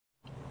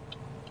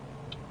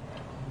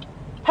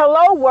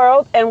Hello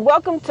world, and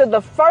welcome to the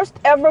first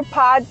ever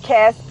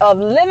podcast of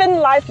Living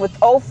Life with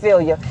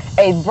Ophelia,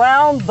 a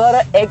brown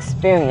butter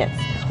experience.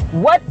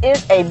 What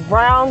is a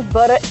brown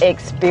butter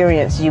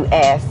experience, you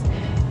ask?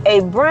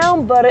 A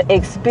brown butter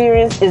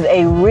experience is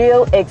a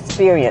real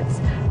experience,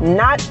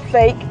 not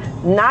fake,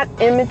 not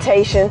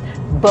imitation,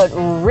 but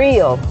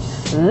real.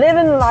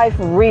 Living life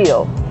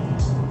real.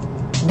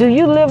 Do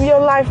you live your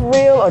life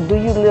real or do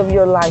you live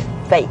your life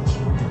fake?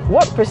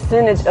 What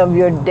percentage of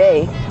your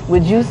day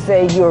would you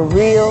say you're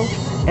real,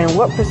 and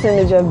what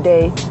percentage of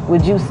day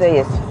would you say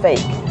is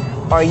fake?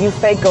 Are you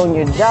fake on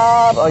your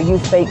job? Are you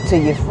fake to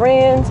your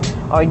friends?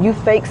 Are you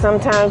fake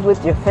sometimes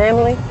with your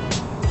family?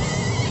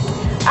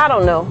 I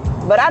don't know,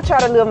 but I try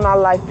to live my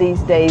life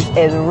these days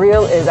as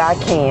real as I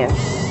can,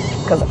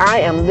 because I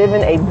am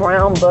living a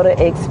brown butter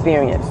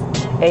experience,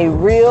 a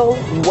real,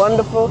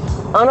 wonderful,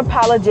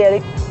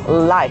 unapologetic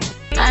life.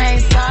 I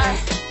ain't sorry.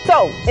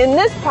 So, in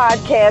this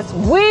podcast,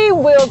 we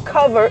will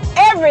cover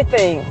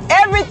everything.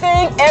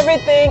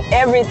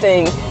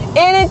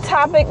 Any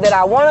topic that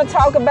I want to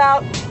talk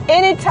about,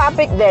 any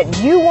topic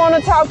that you want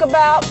to talk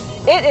about,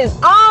 it is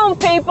on,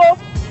 people.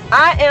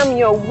 I am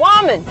your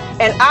woman,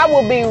 and I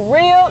will be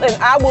real, and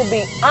I will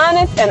be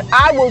honest, and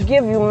I will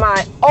give you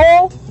my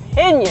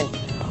opinion,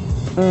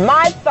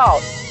 my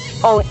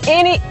thoughts on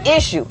any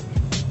issue.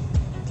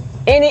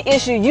 Any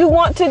issue you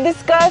want to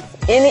discuss,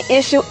 any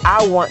issue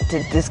I want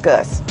to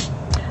discuss.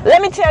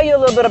 Let me tell you a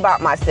little bit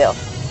about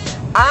myself.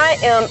 I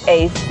am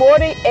a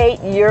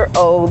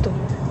 48-year-old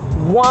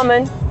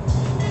woman,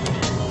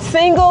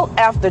 single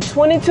after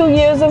 22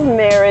 years of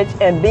marriage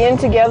and being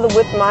together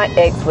with my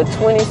ex for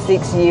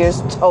 26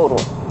 years total.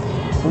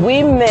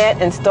 We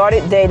met and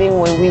started dating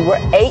when we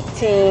were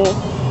 18,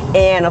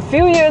 and a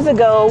few years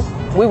ago,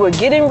 we were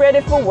getting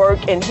ready for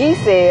work, and he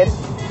said,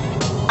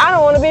 I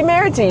don't want to be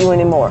married to you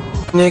anymore.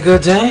 Nigga,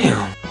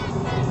 damn.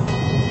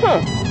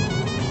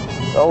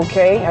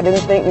 Okay, I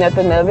didn't think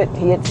nothing of it.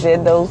 He had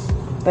said those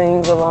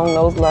things along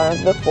those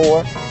lines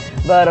before.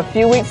 But a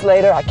few weeks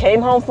later, I came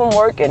home from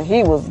work and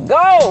he was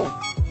gone.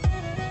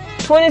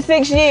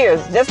 26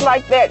 years, just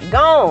like that,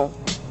 gone.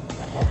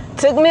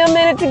 Took me a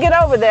minute to get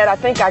over that. I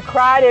think I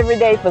cried every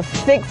day for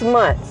 6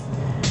 months.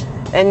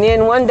 And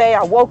then one day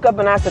I woke up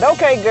and I said,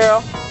 okay,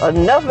 girl,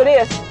 enough of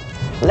this.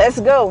 Let's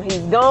go. He's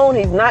gone.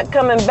 He's not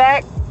coming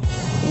back.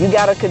 You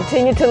got to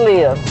continue to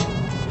live.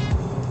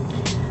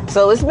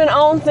 So it's been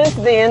on since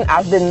then.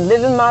 I've been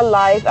living my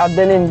life. I've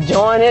been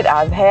enjoying it.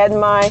 I've had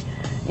my,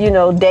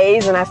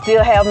 days, and I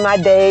still have my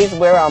days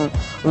where I'm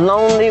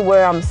lonely,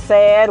 where I'm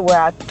sad, where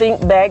I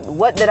think back,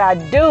 what did I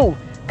do?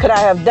 Could I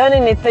have done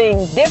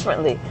anything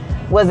differently?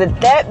 Was it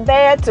that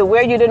bad to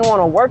where you didn't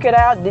want to work it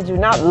out? Did you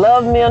not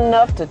love me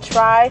enough to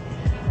try,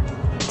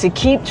 to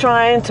keep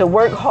trying, to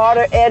work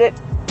harder at it?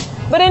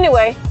 But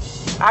anyway,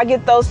 I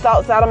get those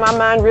thoughts out of my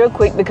mind real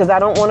quick because I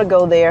don't want to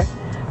go there.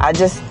 I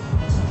just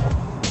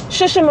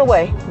shush him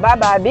away.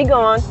 Bye-bye, be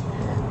gone.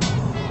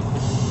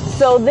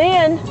 So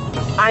then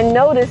I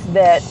noticed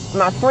that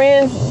my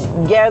friends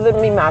gathered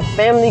me, my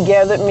family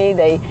gathered me.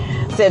 They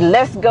said,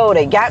 let's go.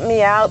 They got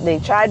me out. They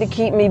tried to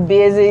keep me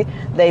busy.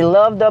 They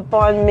loved up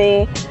on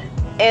me.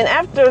 And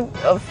after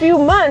a few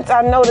months,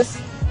 I noticed,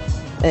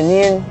 and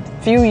then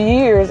a few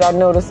years, I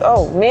noticed,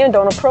 men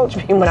don't approach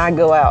me when I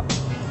go out.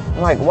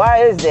 I'm like, why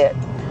is that?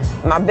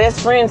 My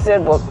best friend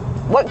said, well,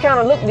 what kind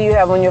of look do you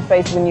have on your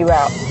face when you're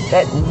out?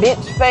 That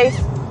bitch face?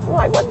 I'm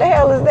like, what the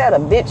hell is that, a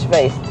bitch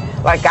face?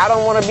 Like, I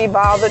don't want to be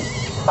bothered.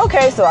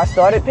 Okay, so I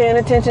started paying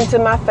attention to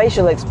my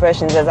facial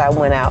expressions as I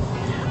went out.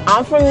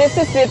 I'm from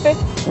Mississippi.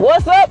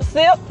 What's up,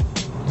 Sip?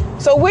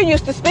 So we're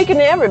used to speaking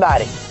to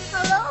everybody.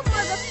 Hello,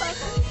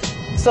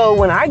 motherfucker. So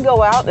when I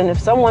go out and if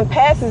someone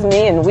passes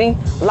me and we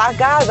lock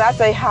eyes, I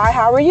say, hi,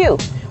 how are you?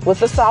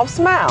 With a soft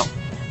smile.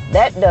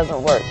 That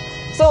doesn't work.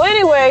 So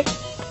anyway,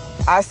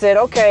 I said,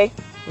 okay,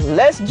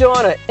 let's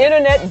join an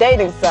internet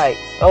dating site.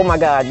 Oh my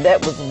God,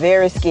 that was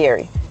very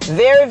scary.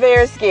 Very,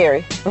 very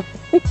scary.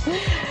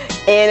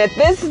 And at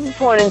this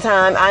point in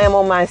time, I am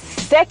on my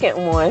second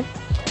one.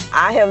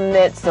 I have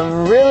met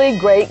some really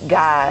great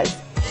guys.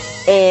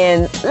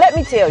 And let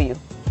me tell you,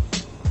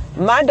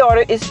 my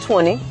daughter is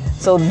 20.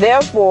 So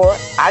therefore,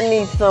 I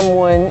need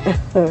someone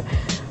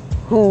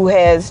who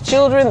has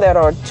children that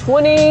are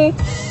 20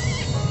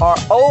 or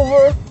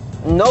over.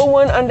 No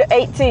one under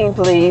 18,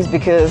 please,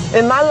 because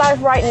in my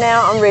life right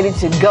now, I'm ready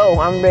to go.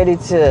 I'm ready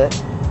to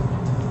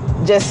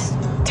just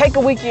take a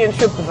weekend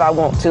trip if I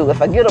want to. If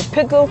I get a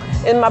pickle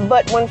in my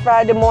butt one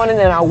Friday morning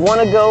and I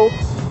want to go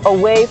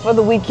away for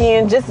the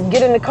weekend, just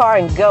get in the car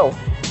and go.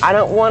 I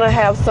don't want to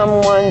have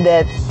someone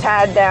that's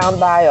tied down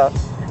by a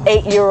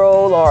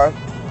 8-year-old or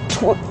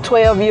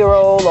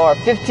 12-year-old or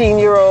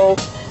 15-year-old.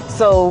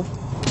 So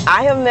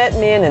I have met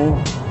men and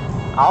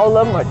all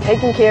of them are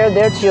taking care of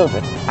their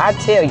children. I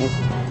tell you,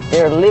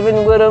 they're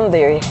living with them.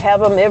 They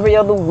have them every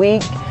other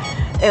week.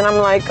 And I'm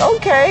like,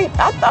 okay,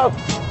 I thought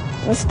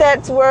the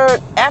stats were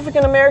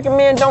African-American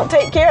men don't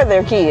take care of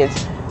their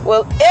kids.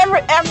 Well, every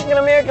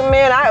African-American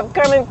man I have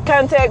come in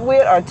contact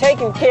with are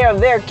taking care of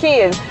their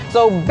kids.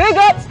 So big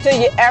ups to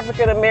you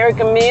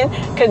African-American men.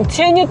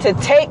 Continue to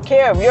take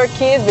care of your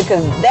kids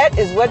because that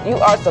is what you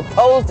are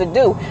supposed to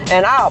do.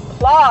 And I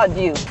applaud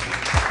you.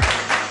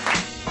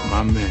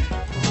 My man.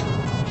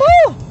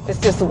 Woo! It's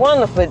just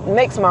wonderful. It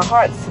makes my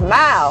heart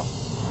smile.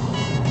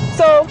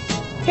 So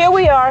here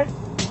we are,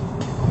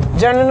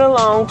 journeying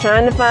along,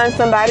 trying to find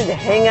somebody to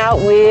hang out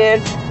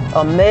with,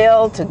 a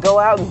male to go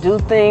out and do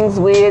things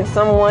with,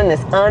 someone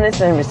that's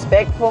honest and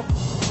respectful.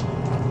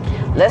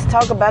 Let's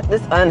talk about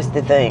this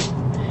honesty thing.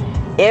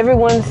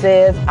 Everyone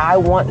says, I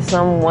want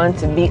someone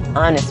to be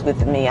honest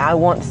with me. I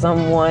want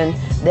someone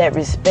that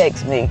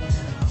respects me.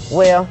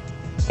 Well,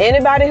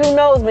 anybody who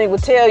knows me will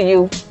tell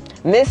you,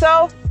 Miss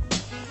O,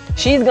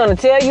 she's gonna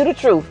tell you the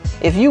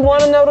truth. If you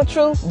wanna know the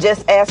truth,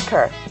 just ask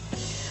her.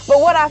 But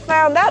what I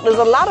found out is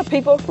a lot of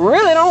people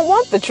really don't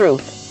want the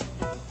truth.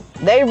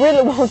 They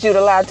really want you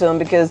to lie to them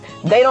because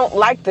they don't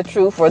like the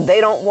truth, or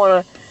they don't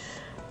want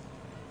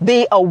to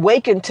be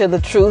awakened to the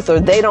truth, or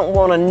they don't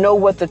want to know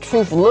what the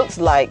truth looks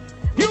like.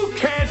 You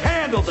can't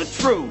handle the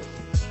truth.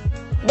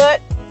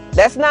 But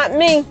that's not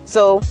me.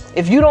 So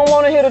if you don't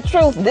want to hear the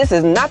truth, this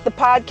is not the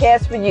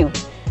podcast for you.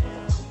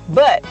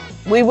 But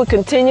we will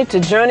continue to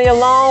journey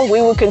along.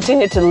 We will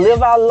continue to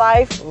live our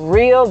life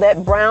real,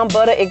 that brown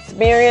butter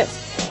experience.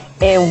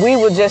 And we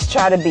will just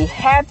try to be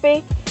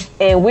happy.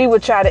 And we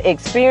would try to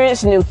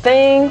experience new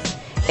things,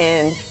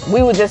 and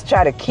we would just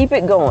try to keep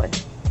it going.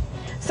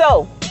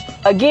 So,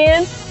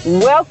 again,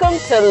 welcome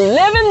to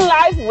Living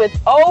Life with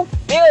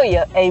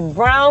Ophelia, a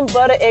brown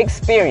butter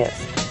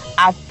experience.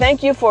 I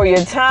thank you for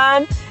your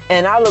time,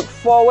 and I look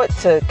forward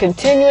to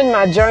continuing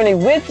my journey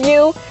with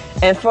you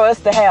and for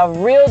us to have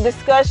real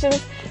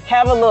discussions,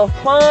 have a little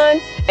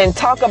fun, and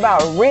talk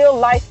about real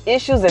life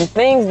issues and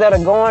things that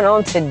are going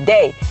on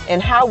today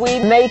and how we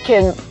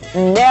can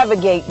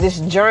navigate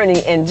this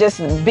journey and just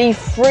be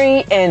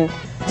free and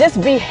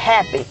just be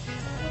happy.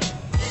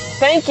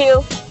 Thank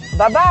you.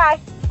 Bye-bye.